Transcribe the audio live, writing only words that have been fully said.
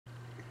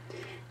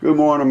Good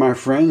morning, my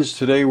friends.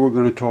 Today we're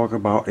going to talk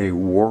about a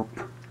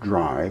warp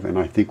drive, and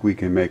I think we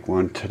can make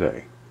one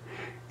today.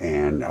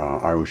 And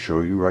I will show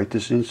you right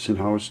this instant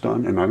how it's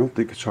done, and I don't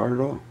think it's hard at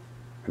all.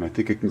 And I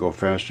think it can go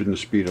faster than the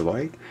speed of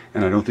light,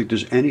 and I don't think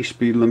there's any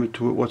speed limit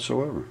to it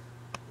whatsoever.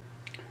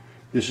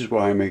 This is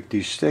why I make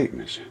these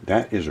statements.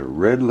 That is a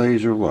red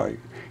laser light.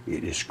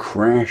 It is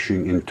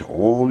crashing into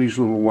all these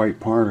little white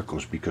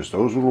particles because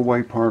those little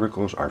white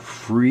particles are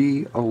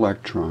free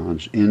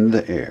electrons in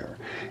the air.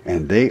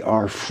 And they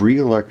are free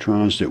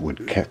electrons that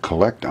would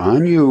collect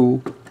on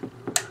you,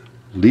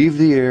 leave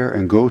the air,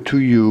 and go to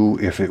you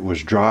if it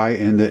was dry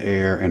in the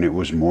air and it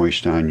was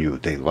moist on you.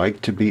 They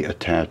like to be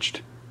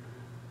attached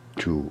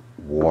to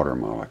water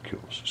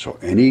molecules. So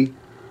any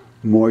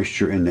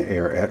moisture in the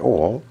air at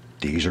all,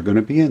 these are going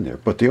to be in there,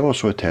 but they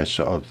also attach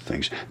to other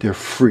things. They're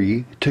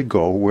free to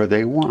go where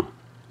they want.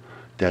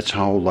 That's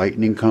how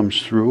lightning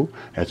comes through.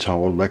 That's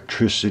how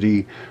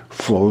electricity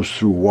flows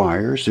through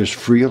wires. There's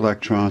free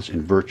electrons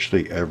in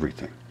virtually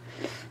everything,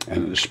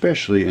 and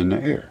especially in the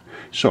air.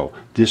 So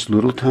this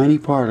little tiny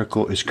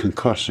particle is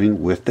concussing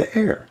with the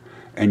air.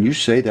 And you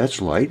say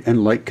that's light,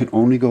 and light can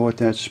only go at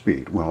that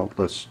speed. Well,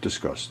 let's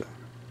discuss that.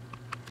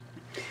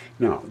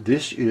 Now,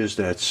 this is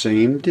that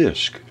same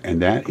disk,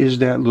 and that is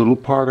that little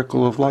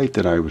particle of light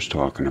that I was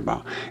talking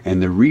about.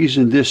 And the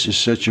reason this is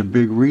such a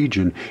big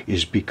region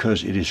is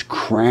because it is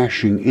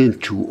crashing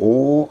into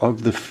all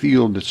of the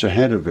field that's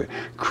ahead of it,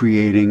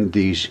 creating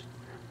these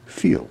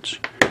fields.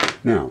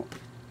 Now,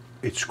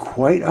 it's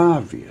quite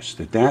obvious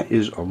that that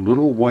is a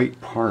little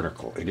white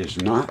particle. It is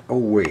not a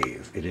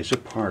wave, it is a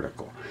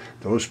particle.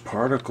 Those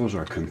particles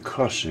are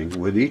concussing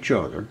with each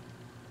other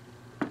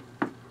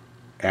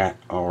at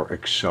our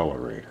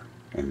accelerator.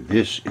 And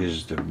this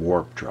is the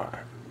warp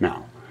drive.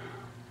 Now,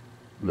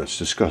 let's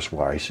discuss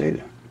why I say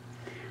that.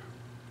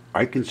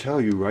 I can tell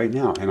you right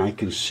now, and I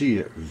can see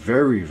it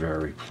very,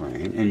 very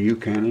plain, and you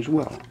can as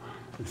well.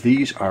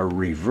 These are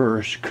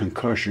reverse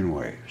concussion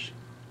waves.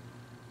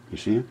 You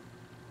see it?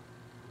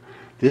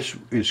 This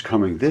is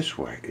coming this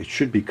way. It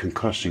should be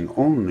concussing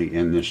only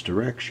in this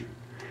direction,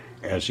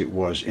 as it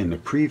was in the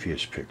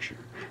previous picture.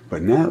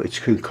 But now it's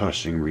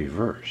concussing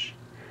reverse.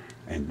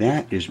 And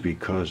that is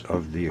because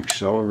of the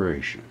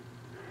acceleration.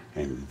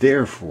 And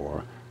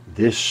therefore,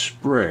 this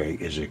spray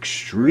is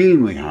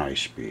extremely high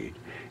speed,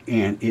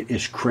 and it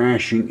is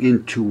crashing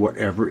into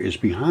whatever is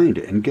behind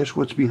it. And guess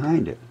what's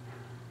behind it?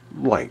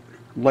 Light.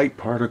 Light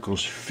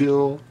particles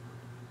fill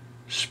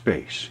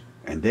space,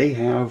 and they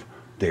are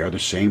the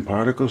same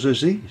particles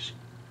as these,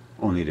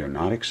 only they're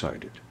not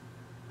excited.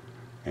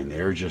 And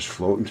they're just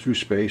floating through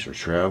space or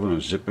traveling or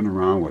zipping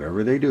around,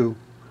 whatever they do.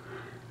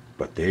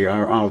 But they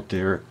are out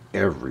there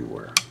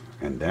everywhere,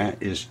 and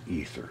that is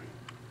ether.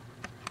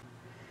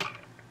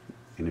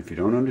 And if you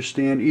don't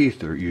understand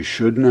ether, you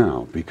should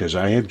now, because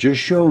I have just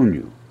shown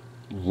you,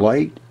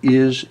 light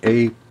is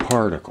a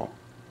particle.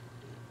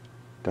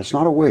 That's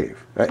not a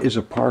wave. That is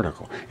a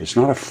particle. It's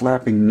not a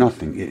flapping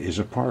nothing. It is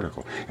a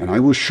particle. And I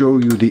will show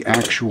you the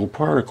actual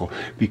particle,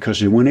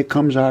 because when it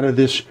comes out of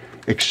this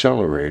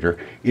accelerator,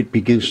 it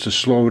begins to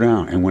slow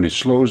down. And when it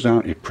slows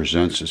down, it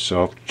presents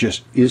itself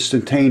just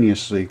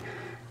instantaneously,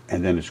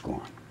 and then it's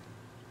gone.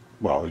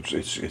 Well,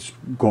 it's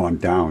gone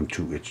down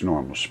to its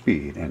normal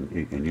speed, and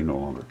you no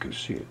longer can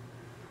see it.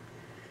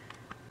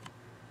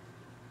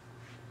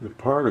 The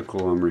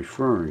particle I'm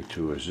referring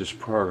to is this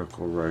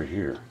particle right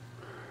here.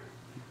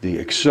 The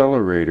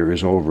accelerator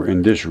is over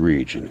in this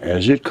region.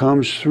 As it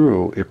comes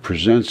through, it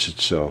presents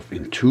itself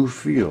in two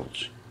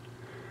fields,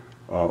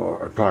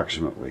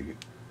 approximately,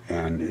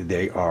 and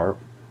they are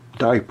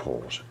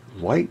dipoles.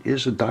 Light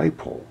is a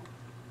dipole.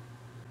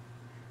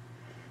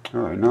 All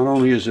right, not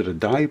only is it a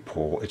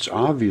dipole, it's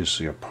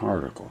obviously a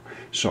particle.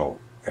 So,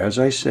 as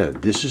I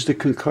said, this is the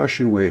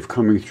concussion wave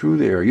coming through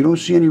the air. You don't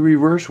see any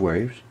reverse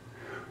waves.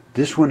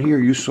 This one here,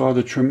 you saw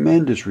the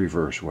tremendous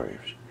reverse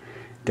waves.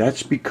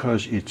 That's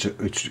because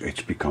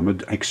it's become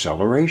an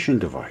acceleration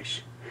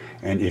device.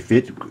 And if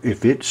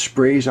it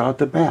sprays out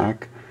the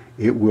back,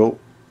 it will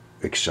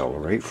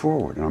accelerate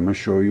forward. And I'm going to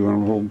show you in a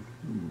little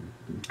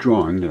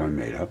drawing that I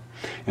made up.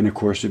 And of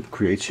course it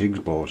creates Higgs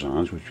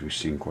bosons, which we've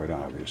seen quite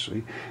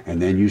obviously. And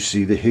then you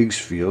see the Higgs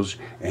fields,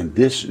 and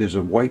there's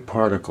a white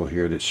particle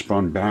here that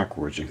spun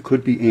backwards and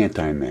could be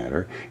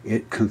antimatter.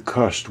 It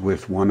concussed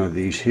with one of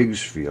these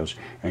Higgs fields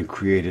and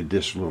created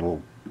this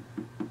little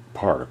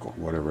particle,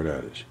 whatever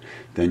that is.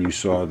 Then you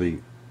saw the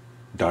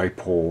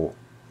dipole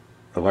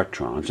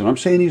electrons, and I'm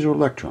saying these are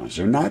electrons.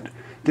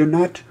 They're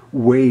not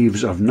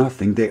waves of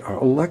nothing. They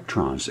are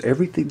electrons.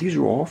 Everything. These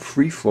are all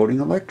free-floating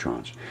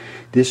electrons.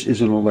 This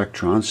is an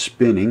electron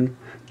spinning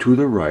to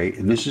the right,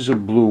 and this is a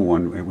blue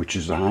one, which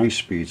is the high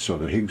speed. So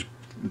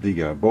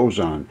the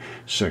boson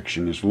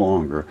section is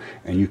longer,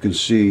 and you can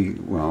see.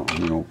 Well, I'm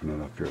going to open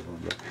it up here a little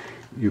bit.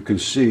 You can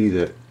see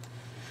that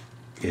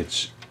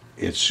it's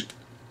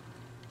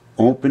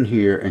open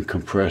here and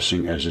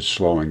compressing as it's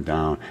slowing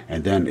down,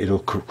 and then it'll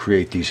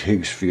create these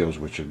Higgs fields,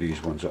 which are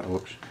these ones.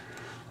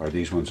 Are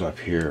these ones up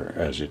here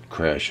as it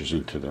crashes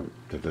into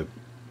the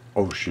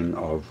ocean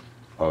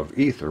of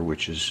ether,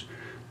 which is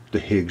the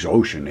Higgs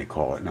ocean, they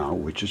call it now,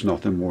 which is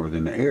nothing more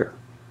than the air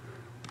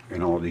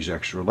and all these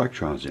extra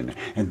electrons in it.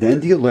 And then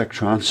the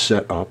electrons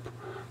set up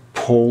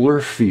polar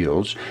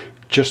fields,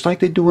 just like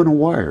they do in a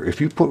wire.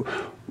 If you put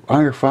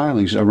wire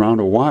filings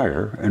around a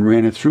wire and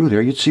ran it through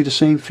there, you'd see the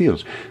same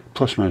fields.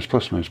 Plus, minus,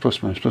 plus, minus,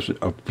 plus, minus, plus,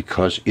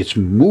 because it's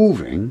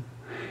moving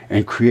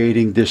and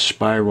creating this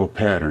spiral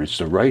pattern. It's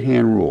the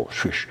right-hand rule.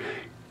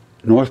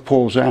 North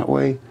Pole's that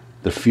way,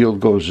 the field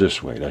goes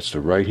this way. That's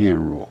the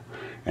right-hand rule.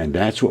 And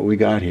that's what we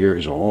got here,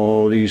 is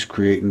all these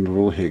creating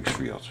little Higgs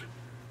fields.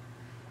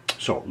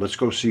 So let's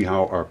go see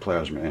how our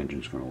plasma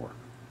engine is going to work.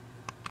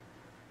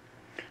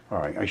 All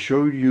right, I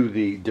showed you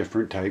the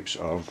different types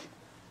of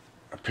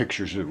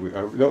pictures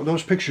that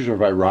those pictures are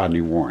by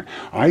Rodney Warren.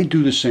 I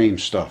do the same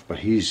stuff, but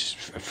he's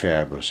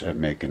fabulous at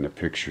making the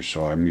pictures,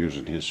 so I'm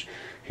using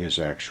his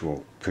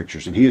actual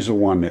pictures. And he is the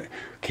one that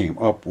came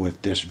up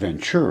with this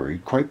Venturi,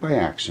 quite by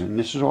accident. And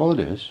this is all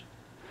it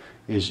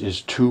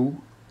is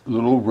two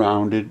little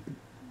rounded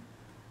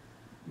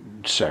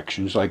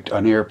sections, like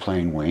an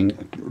airplane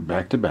wing,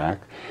 back to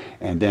back,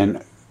 and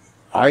then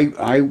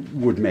I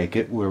would make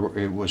it where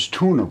it was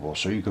tunable,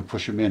 so you could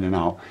push them in and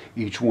out,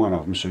 each one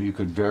of them, so you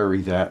could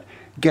vary that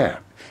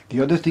gap. The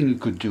other thing you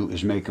could do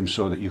is make them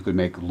so that you could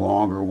make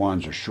longer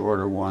ones or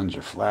shorter ones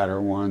or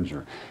flatter ones,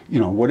 or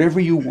whatever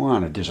you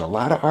wanted. There's a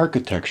lot of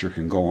architecture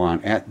can go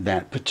on at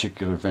that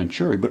particular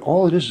Venturi, but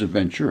all it is a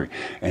Venturi.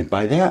 And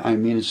by that I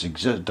mean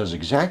it does the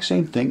exact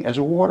same thing as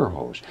a water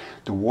hose.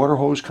 The water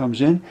hose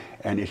comes in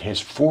and it has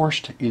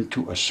forced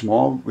into a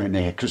small, and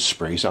it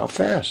sprays out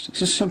fast.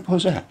 It's as simple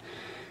as that.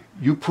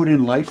 You put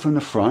in light from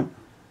the front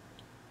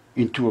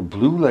into a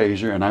blue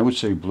laser, and I would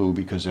say blue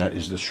because that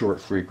is the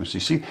short frequency.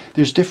 See,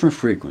 there's different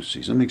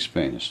frequencies. Let me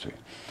explain this to you.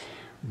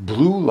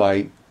 Blue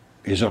light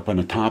is up on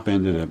the top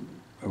end of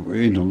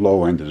in the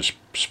low end of the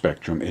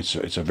spectrum. It's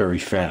a very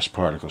fast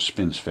particle,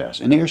 spins fast.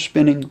 And they're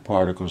spinning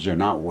particles, they're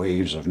not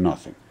waves of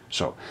nothing.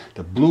 So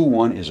the blue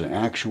one is an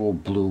actual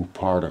blue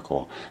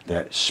particle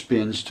that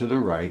spins to the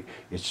right.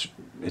 It's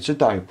a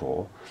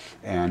dipole,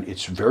 and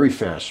it's a very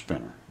fast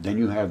spinner. Then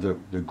you have the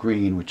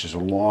green, which is a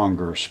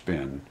longer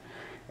spin,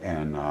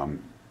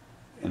 and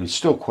it's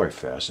still quite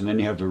fast. And then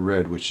you have the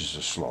red, which is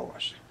the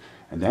slowest.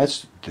 And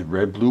that's the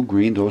red, blue,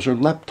 green. Those are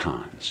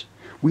leptons.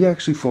 We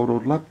actually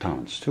photoed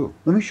leptons too.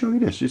 Let me show you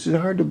this. This is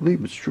hard to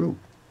believe, it's true.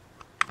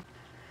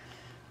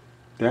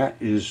 That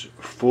is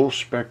full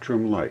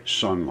spectrum light,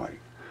 sunlight.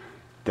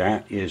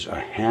 That is a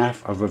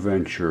half of a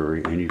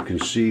Venturi, and you can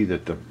see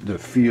that the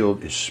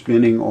field is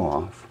spinning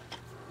off.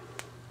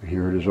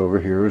 Here it is over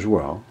here as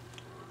well.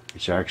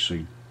 It's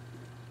actually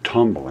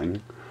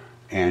tumbling.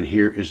 And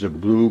here is the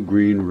blue,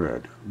 green,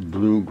 red,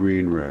 blue,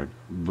 green, red,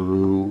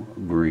 blue,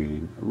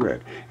 green,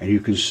 red. And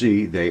you can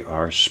see they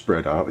are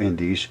spread out in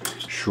these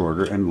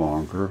shorter and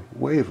longer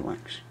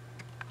wavelengths.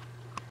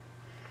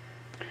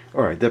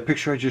 All right, that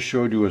picture I just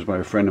showed you was by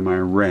a friend of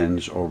mine,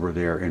 Renz, over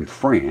there in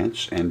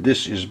France. And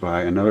this is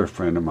by another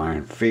friend of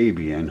mine,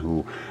 Fabian,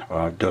 who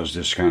does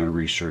this kind of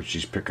research.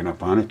 He's picking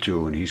up on it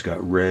too, and he's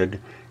got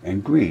red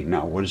and green.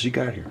 Now, what has he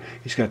got here?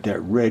 He's got that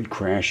red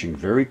crashing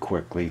very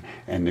quickly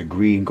and the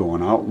green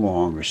going out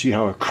longer. See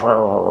how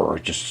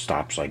it just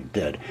stops like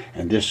dead.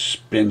 And this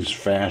spins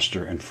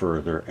faster and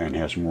further and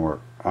has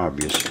more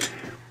obvious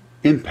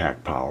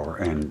impact power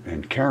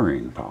and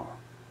carrying power.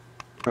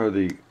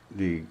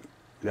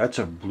 That's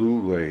a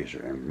blue laser,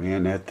 and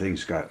man,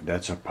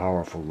 that's a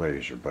powerful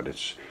laser, but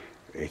it's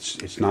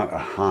not a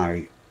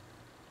high,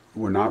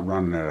 we're not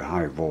running at a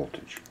high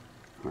voltage.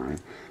 All right,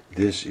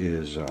 this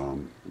is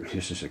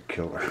a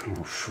killer.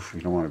 You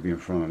don't want to be in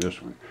front of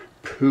this one.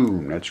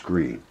 Boom, that's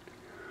green.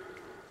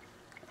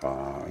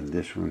 And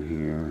this one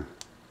here,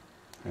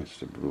 that's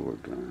the blue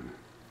again.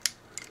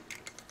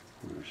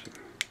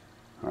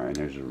 All right,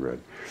 there's the red.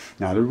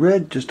 Now the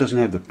red just doesn't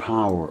have the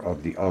power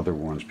of the other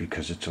ones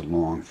because it's a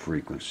long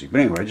frequency.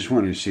 But anyway, I just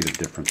wanted to see the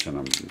difference in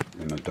them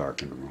in the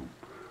darkened room.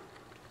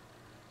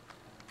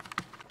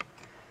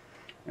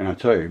 And I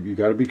tell you, you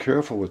got to be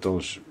careful with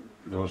those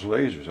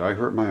lasers. I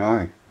hurt my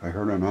eye. I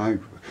hurt an eye.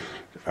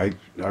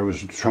 I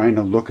was trying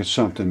to look at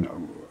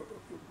something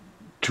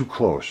too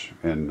close,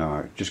 and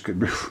just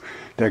could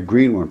that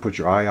green one put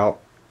your eye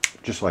out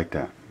just like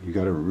that. You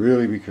got to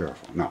really be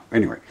careful. Now,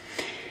 anyway.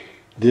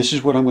 This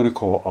is what I'm going to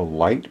call a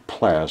light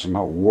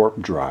plasma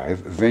warp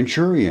drive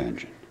Venturi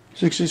engine.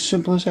 It's as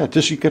simple as that.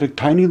 You get a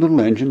tiny little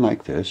engine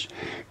like this.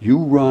 You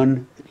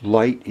run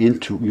light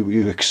into,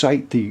 you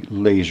excite the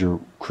laser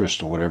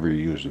crystal, whatever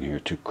you're using here,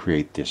 to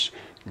create this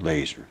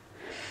laser.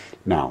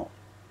 Now,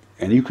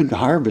 and you can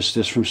harvest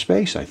this from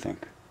space, I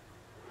think,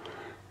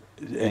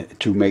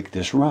 to make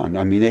this run.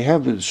 I mean, they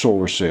have the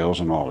solar sails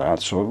and all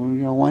that, so,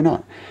 why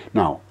not?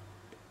 Now,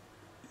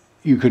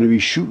 you can be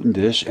shooting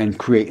this and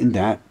creating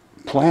that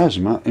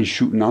plasma and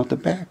shooting out the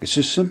back. It's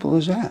as simple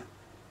as that.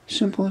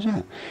 Simple as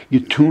that. You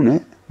tune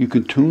it. You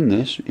can tune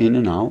this in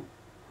and out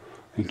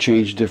and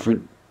change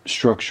different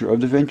structure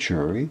of the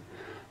Venturi,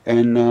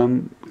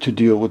 and to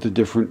deal with the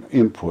different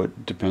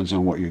input. Depends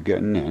on what you're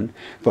getting in.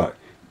 But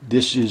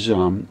this is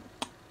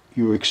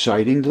you're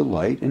exciting the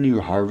light and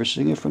you're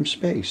harvesting it from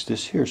space,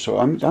 this here. So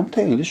I'm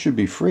telling you, this should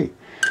be free.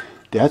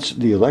 That's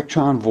the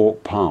electron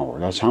volt power.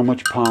 That's how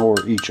much power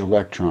each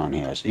electron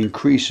has.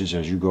 Increases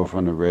as you go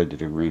from the red to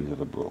the green to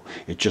the blue.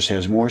 It just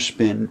has more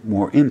spin,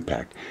 more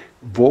impact.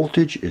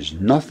 Voltage is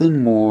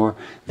nothing more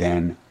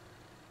than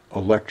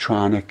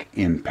electronic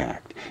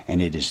impact.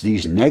 And it is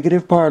these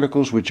negative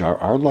particles, which are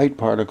our light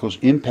particles,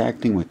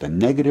 impacting with the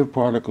negative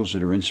particles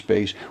that are in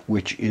space,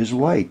 which is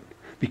light.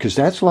 Because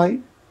that's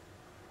light.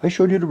 I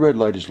showed you the red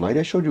light is light.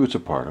 I showed you it's a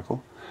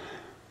particle.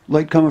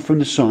 Light coming from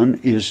the sun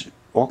is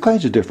all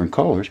kinds of different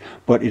colors,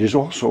 but it is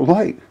also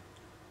light.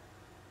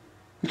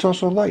 It's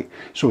also light.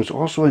 So it's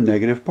also a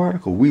negative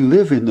particle. We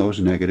live in those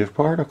negative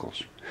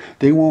particles.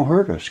 They won't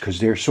hurt us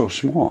because they're so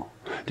small.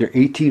 They're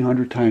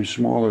 1,800 times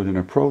smaller than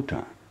a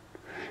proton.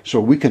 So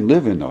we can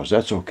live in those.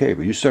 That's okay.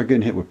 But you start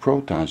getting hit with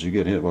protons, you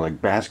get hit with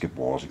like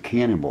basketballs and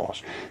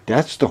cannonballs.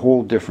 That's the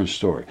whole different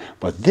story.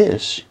 But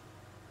this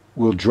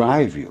will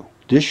drive you.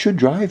 This should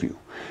drive you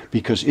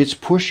because it's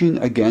pushing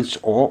against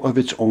all of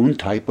its own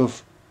type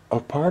of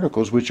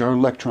particles, which are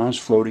electrons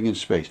floating in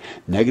space.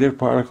 Negative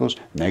particles,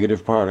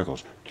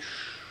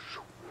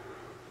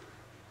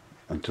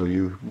 until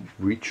you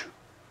reach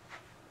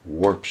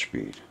warp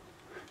speed.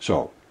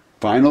 So,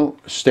 final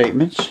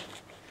statements.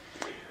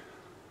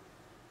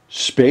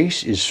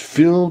 Space is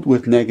filled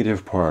with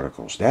negative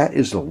particles. That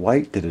is the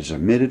light that is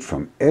emitted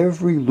from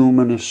every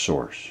luminous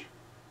source.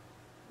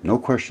 No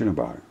question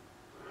about it.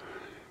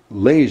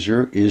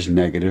 Laser is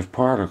negative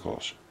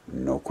particles.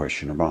 No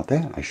question about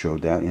that. I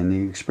showed that in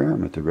the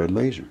experiment, the red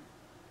laser.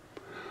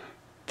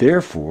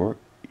 Therefore,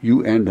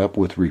 you end up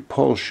with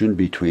repulsion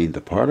between the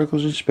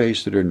particles in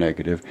space that are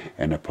negative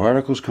and the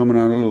particles coming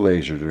out of the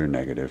laser that are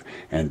negative,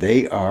 and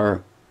they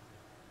are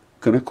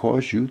going to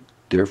cause you,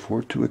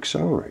 therefore, to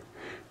accelerate.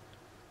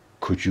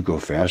 Could you go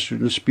faster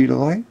than the speed of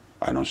light?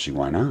 I don't see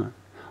why not.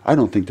 I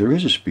don't think there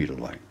is a speed of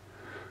light.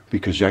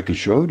 Because I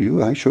showed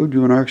you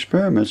in our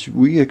experiments,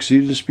 we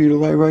exceeded the speed of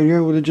light right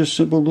here with a just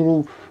simple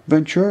little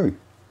Venturi.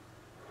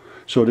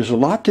 So there's a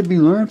lot to be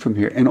learned from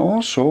here. And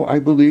also, I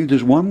believe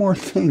there's one more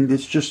thing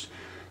that's just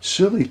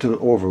silly to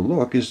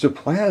overlook, is the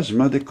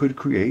plasma that could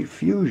create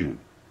fusion.